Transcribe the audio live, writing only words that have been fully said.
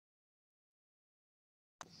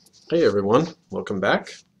Hey everyone, welcome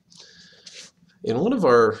back. In one of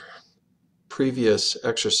our previous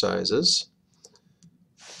exercises,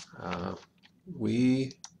 uh,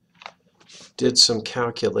 we did some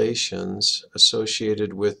calculations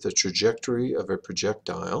associated with the trajectory of a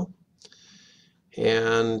projectile,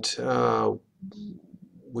 and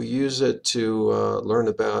we use it to learn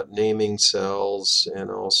about naming cells and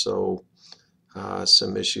also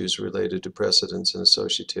some issues related to precedence and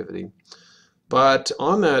associativity. But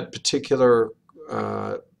on that particular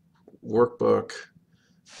workbook,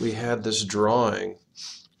 we had this drawing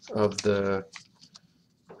of uh,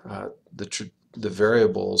 the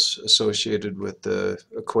variables associated with the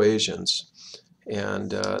equations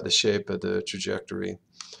and the shape of the trajectory.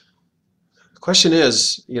 The question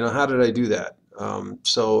is, how did I do that?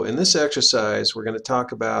 So in this exercise, we're going to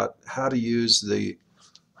talk about how to use the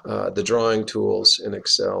drawing tools in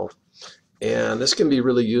Excel. And this can be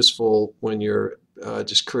really useful when you're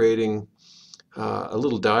just creating a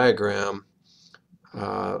little diagram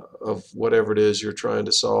of whatever it is you're trying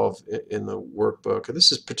to solve in the workbook. And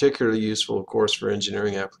this is particularly useful, of course, for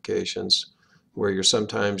engineering applications where you're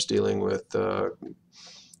sometimes dealing with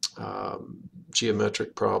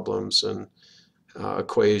geometric problems and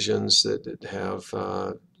equations that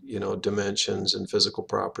have dimensions and physical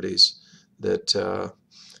properties that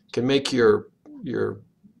can make your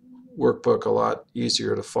workbook a lot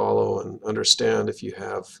easier to follow and understand if you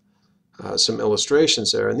have some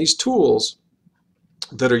illustrations there. And these tools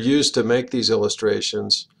that are used to make these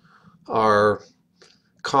illustrations are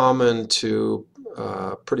common to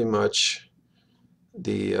pretty much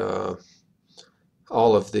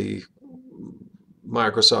all of the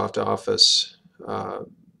Microsoft Office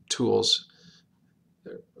tools,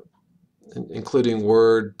 including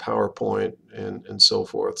Word, PowerPoint, and so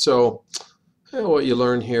forth. So what you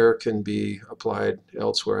learn here can be applied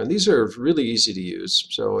elsewhere. And these are really easy to use,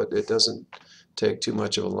 so it doesn't take too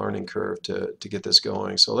much of a learning curve to get this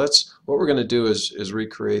going. So that's what we're going to do is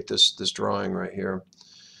recreate this drawing right here.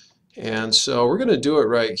 And so we're going to do it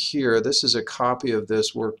right here. This is a copy of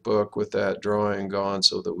this workbook with that drawing gone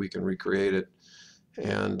so that we can recreate it.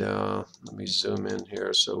 And let me zoom in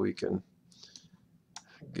here so we can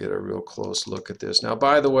get a real close look at this. Now,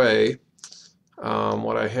 by the way,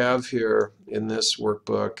 what I have here in this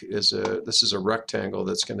workbook is this is a rectangle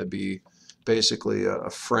that's going to be basically a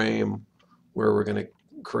frame where we're going to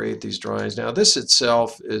create these drawings. Now, this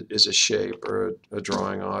itself is a shape or a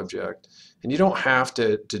drawing object, and you don't have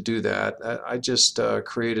to do that. I just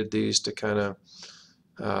created these to kind of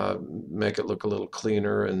make it look a little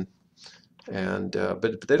cleaner,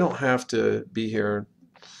 but they don't have to be here.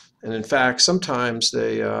 And in fact, sometimes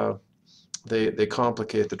they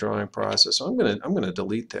complicate the drawing process. So I'm gonna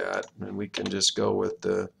delete that, and we can just go with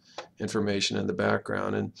the information in the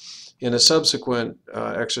background. And in a subsequent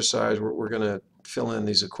exercise, we're going to fill in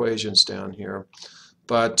these equations down here.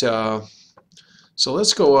 But so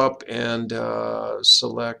let's go up and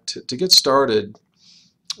select. To get started,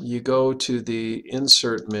 you go to the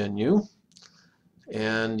Insert menu,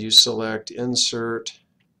 and you select Insert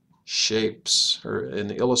Shapes, or in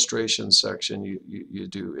the Illustration section, you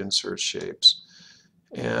do Insert Shapes.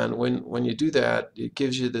 And when you do that, it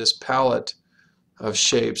gives you this palette of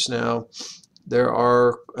shapes. Now, there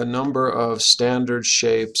are a number of standard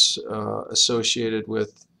shapes associated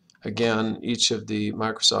with, again, each of the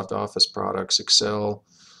Microsoft Office products: Excel,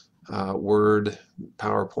 Word,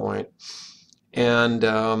 PowerPoint. And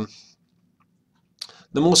the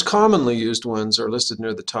most commonly used ones are listed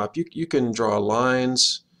near the top. You can draw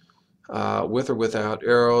lines with or without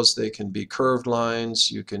arrows. They can be curved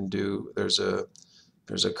lines. You can do, there's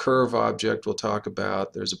a curve object we'll talk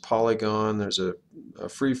about. There's a polygon. There's a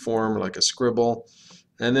free form like a scribble.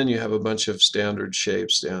 And then you have a bunch of standard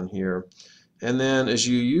shapes down here. And then as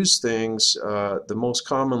you use things, the most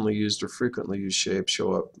commonly used or frequently used shapes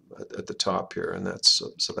show up at the top here. And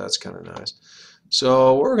so that's kind of nice.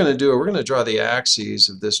 So what we're going to do, we're going to draw the axes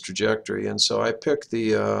of this trajectory. And so I picked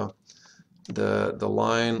the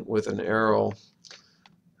line with an arrow,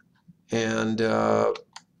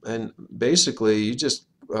 and basically you just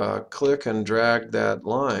click and drag that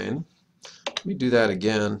line. Let me do that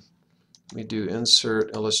again. Let me do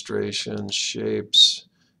Insert, Illustration, Shapes,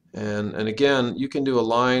 and again you can do a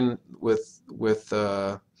line with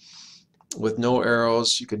no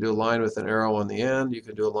arrows. You can do a line with an arrow on the end. You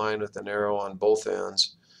can do a line with an arrow on both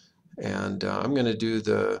ends. And I'm going to do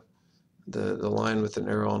the line with an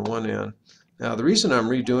arrow on one end. Now, the reason I'm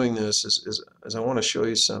redoing this is I want to show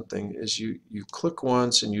you something. Is you click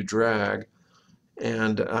once and you drag,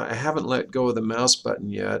 and I haven't let go of the mouse button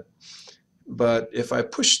yet, but if I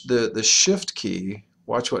push the Shift key,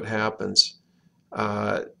 watch what happens.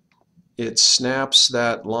 it snaps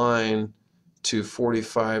that line to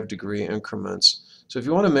 45-degree increments. So if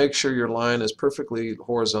you want to make sure your line is perfectly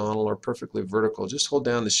horizontal or perfectly vertical, just hold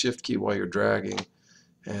down the Shift key while you're dragging,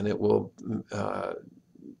 and it will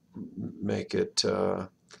make it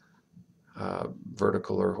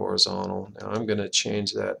vertical or horizontal. Now I'm going to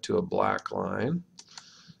change that to a black line.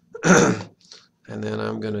 And then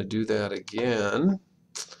I'm going to do that again.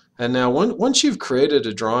 And now once you've created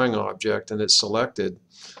a drawing object and it's selected,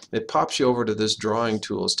 it pops you over to this Drawing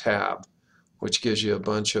Tools tab, which gives you a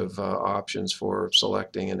bunch of options for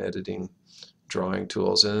selecting and editing drawing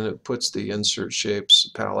tools. And it puts the Insert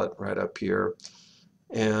Shapes palette right up here.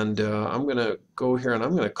 And I'm going to go here and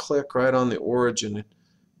I'm going to click right on the origin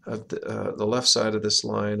of the left side of this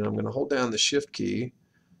line. I'm going to hold down the Shift key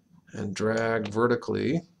and drag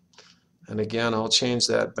vertically. And again, I'll change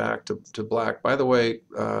that back to black. By the way,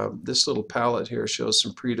 this little palette here shows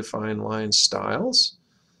some predefined line styles.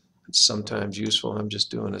 It's sometimes useful. I'm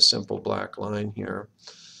just doing a simple black line here.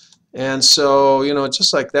 And so, you know,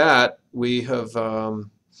 just like that, we have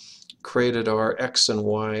created our X and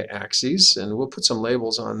Y axes, and we'll put some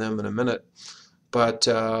labels on them in a minute. But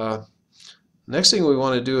next thing we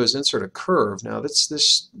want to do is insert a curve. Now,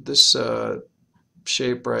 this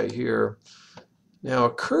shape right here. Now,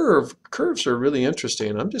 curves are really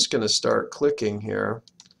interesting. I'm just going to start clicking here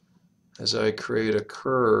as I create a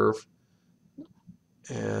curve,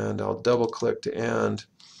 and I'll double click to end.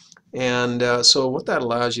 And so what that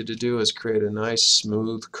allows you to do is create a nice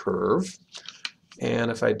smooth curve.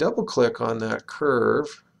 And if I double click on that curve,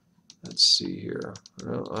 let's see here.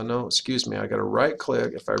 No, excuse me, I got to right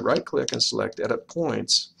click. If I right click and select Edit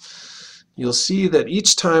Points, you'll see that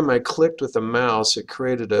each time I clicked with the mouse, it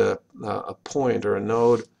created a point or a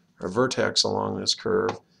node or vertex along this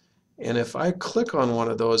curve. And if I click on one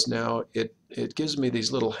of those now, it gives me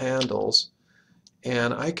these little handles,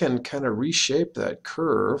 and I can kind of reshape that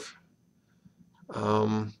curve.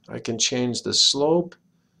 I can change the slope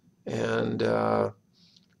and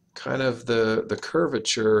kind of the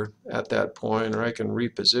curvature at that point, or I can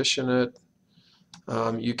reposition it.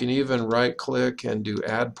 You can even right click and do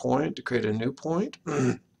Add Point to create a new point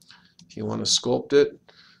if you want to sculpt it,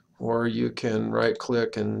 or you can right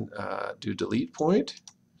click and do Delete Point,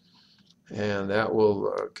 and that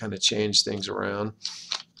will kind of change things around.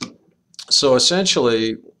 So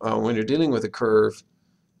essentially, when you're dealing with a curve,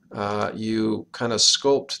 you kind of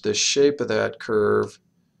sculpt the shape of that curve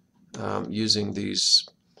using these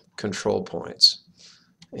control points.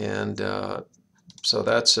 And so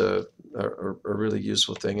that's a really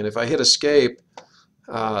useful thing. And if I hit Escape,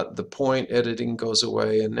 the point editing goes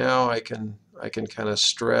away, and now I can kind of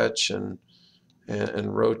stretch and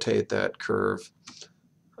rotate that curve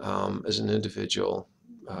as an individual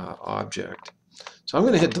object. So I'm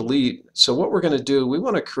going to hit Delete. So what we're going to do, we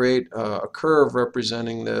want to create a curve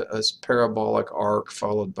representing a parabolic arc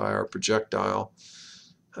followed by our projectile.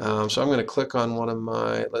 So I'm going to click on one of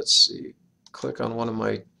my, click on one of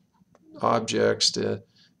my objects and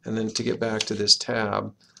then to get back to this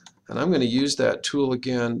tab. And I'm going to use that tool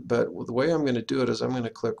again, but the way I'm going to do it is I'm going to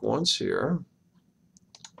click once here,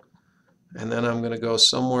 and then I'm going to go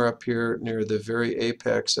somewhere up here near the very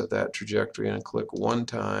apex of that trajectory and click one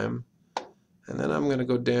time. And then I'm going to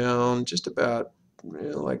go down just about,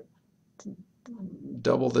 like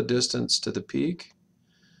double the distance to the peak.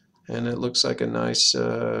 And it looks like a nice,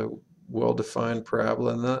 well-defined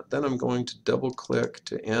parabola. And then I'm going to double click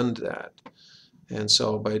to end that. And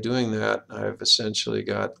so by doing that, I've essentially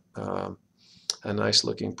got a nice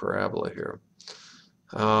looking parabola here.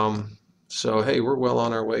 So hey, we're well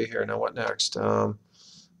on our way here. Now what next?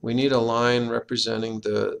 We need a line representing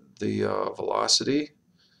the velocity.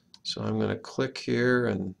 So I'm going to click here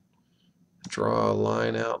and draw a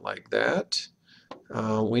line out like that.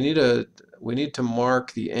 We need to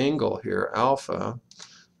mark the angle here, alpha,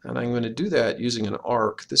 and I'm going to do that using an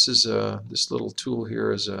arc. This is this little tool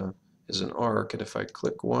here is an arc, and if I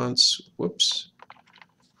click once, whoops,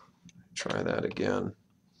 try that again.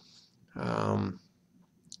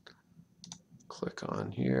 Click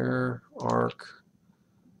on here, arc,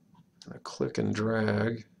 and I click and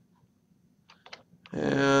drag.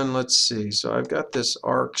 And let's see, so I've got this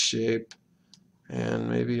arc shape, and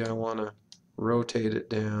maybe I want to rotate it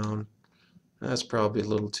down. That's probably a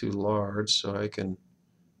little too large, so I can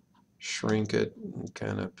shrink it and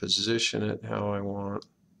kind of position it how I want.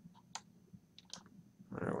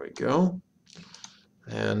 There we go.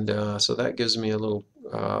 And so that gives me a little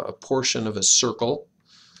a portion of a circle.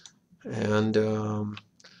 And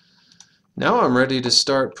now I'm ready to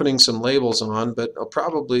start putting some labels on, but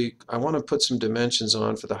I want to put some dimensions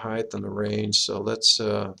on for the height and the range. So let's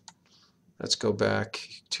let's go back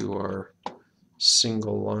to our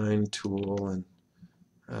single line tool, and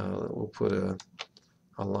we'll put a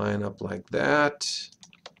line up like that.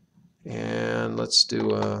 And let's do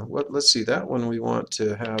let's see, that one we want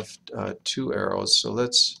to have 2 arrows. So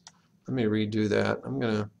let me redo that. I'm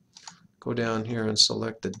going to go down here and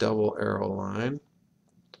select the double arrow line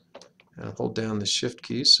and hold down the shift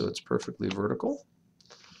key so it's perfectly vertical.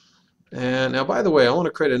 And now, by the way, I want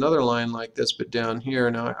to create another line like this, but down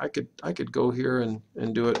here. Now I could go here and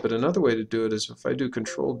do it, but another way to do it is if I do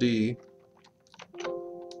Control D.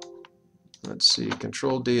 Let's see,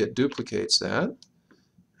 Control D, it duplicates that.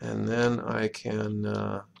 And then I can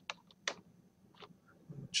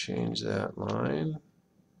change that line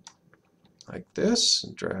like this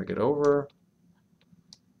and drag it over.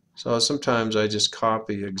 So sometimes I just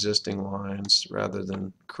copy existing lines rather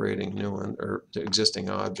than creating new ones or existing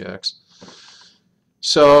objects.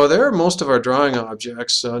 So there are most of our drawing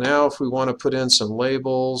objects. So now if we want to put in some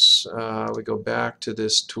labels, we go back to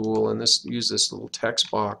this tool and use this little text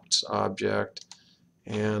box object.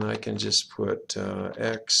 And I can just put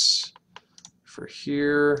X for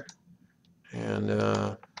here, and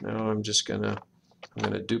now I'm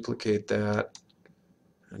gonna duplicate that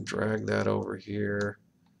and drag that over here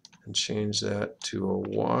and change that to a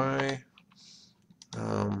Y.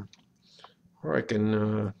 Or I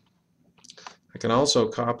can also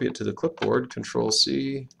copy it to the clipboard. Control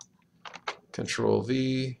C, Control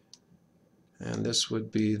V, and this would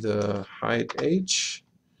be the height H.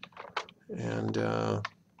 And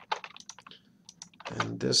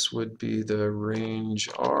this would be the range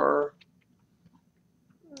R,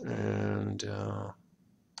 and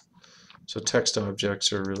so text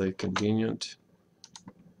objects are really convenient.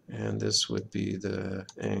 And this would be the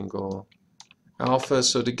angle alpha.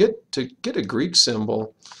 So to get a Greek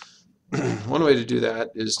symbol, one way to do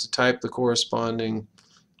that is to type the corresponding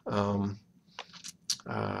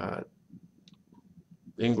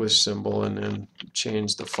English symbol and then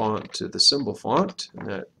change the font to the symbol font, and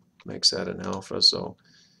that makes that an alpha. So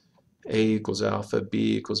A equals alpha,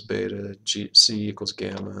 B equals beta, C equals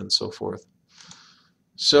gamma, and so forth.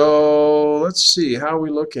 So let's see, how are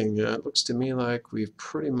we looking? It looks to me like we've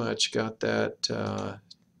pretty much got that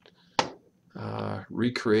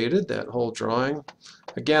recreated, that whole drawing.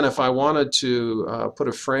 Again, if I wanted to put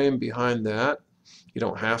a frame behind that, you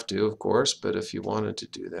don't have to, of course, but if you wanted to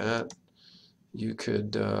do that, you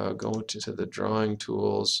could go to the drawing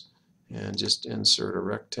tools and just insert a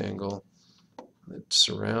rectangle that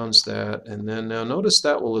surrounds that, and then now notice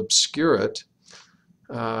that will obscure it.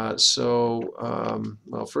 Well,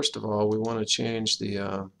 first of all, we want to change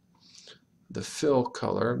the fill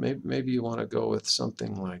color. Maybe you want to go with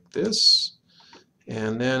something like this,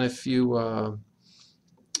 and then if you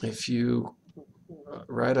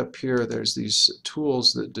right up here, there's these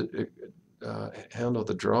tools that handle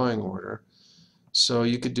the drawing order. So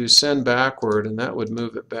you could do send backward, and that would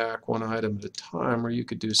move it back one item at a time, or you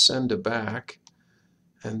could do send to back,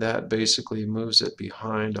 and that basically moves it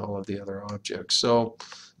behind all of the other objects. So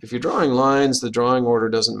if you're drawing lines, the drawing order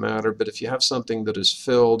doesn't matter, but if you have something that is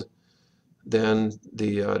filled, then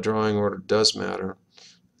the drawing order does matter,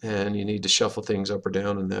 and you need to shuffle things up or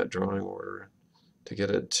down in that drawing order to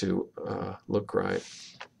get it to look right.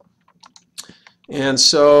 And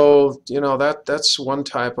so, you know, that's one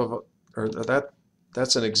type of, or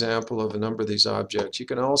that's an example of a number of these objects. You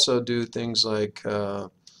can also do things like,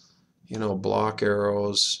 you know, block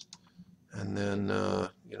arrows, and then,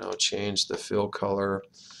 you know, change the fill color.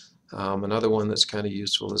 Another one that's kind of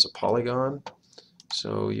useful is a polygon.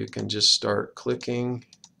 So you can just start clicking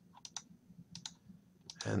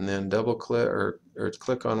and then double click or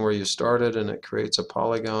click on where you started, and it creates a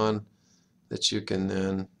polygon that you can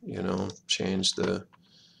then, you know, change the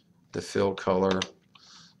fill color.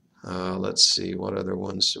 Let's see, what other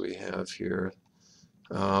ones do we have here?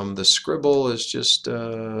 The scribble is just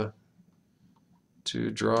to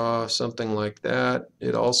draw something like that.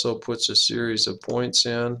 It also puts a series of points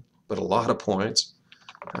in, but a lot of points.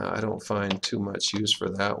 I don't find too much use for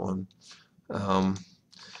that one.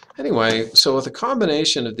 Anyway, so with a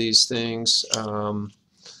combination of these things,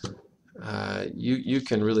 you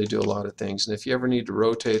can really do a lot of things. And if you ever need to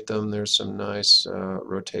rotate them, there's some nice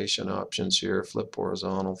rotation options here. Flip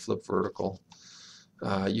horizontal, flip vertical.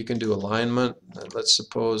 You can do alignment. Let's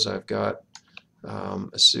suppose I've got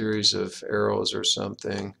a series of arrows or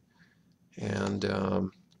something, and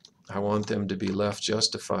I want them to be left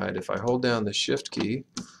justified. If I hold down the shift key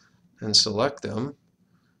and select them,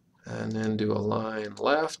 and then do align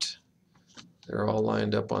left, they're all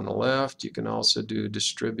lined up on the left. You can also do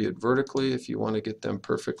distribute vertically if you want to get them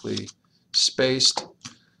perfectly spaced.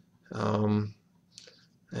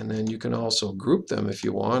 And then you can also group them if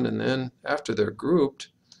you want, and then after they're grouped,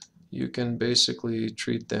 you can basically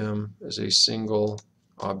treat them as a single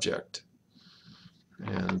object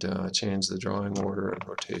and change the drawing order and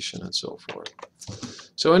rotation and so forth.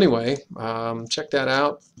 So anyway, check that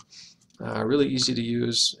out. Really easy to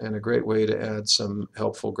use and a great way to add some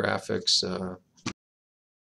helpful graphics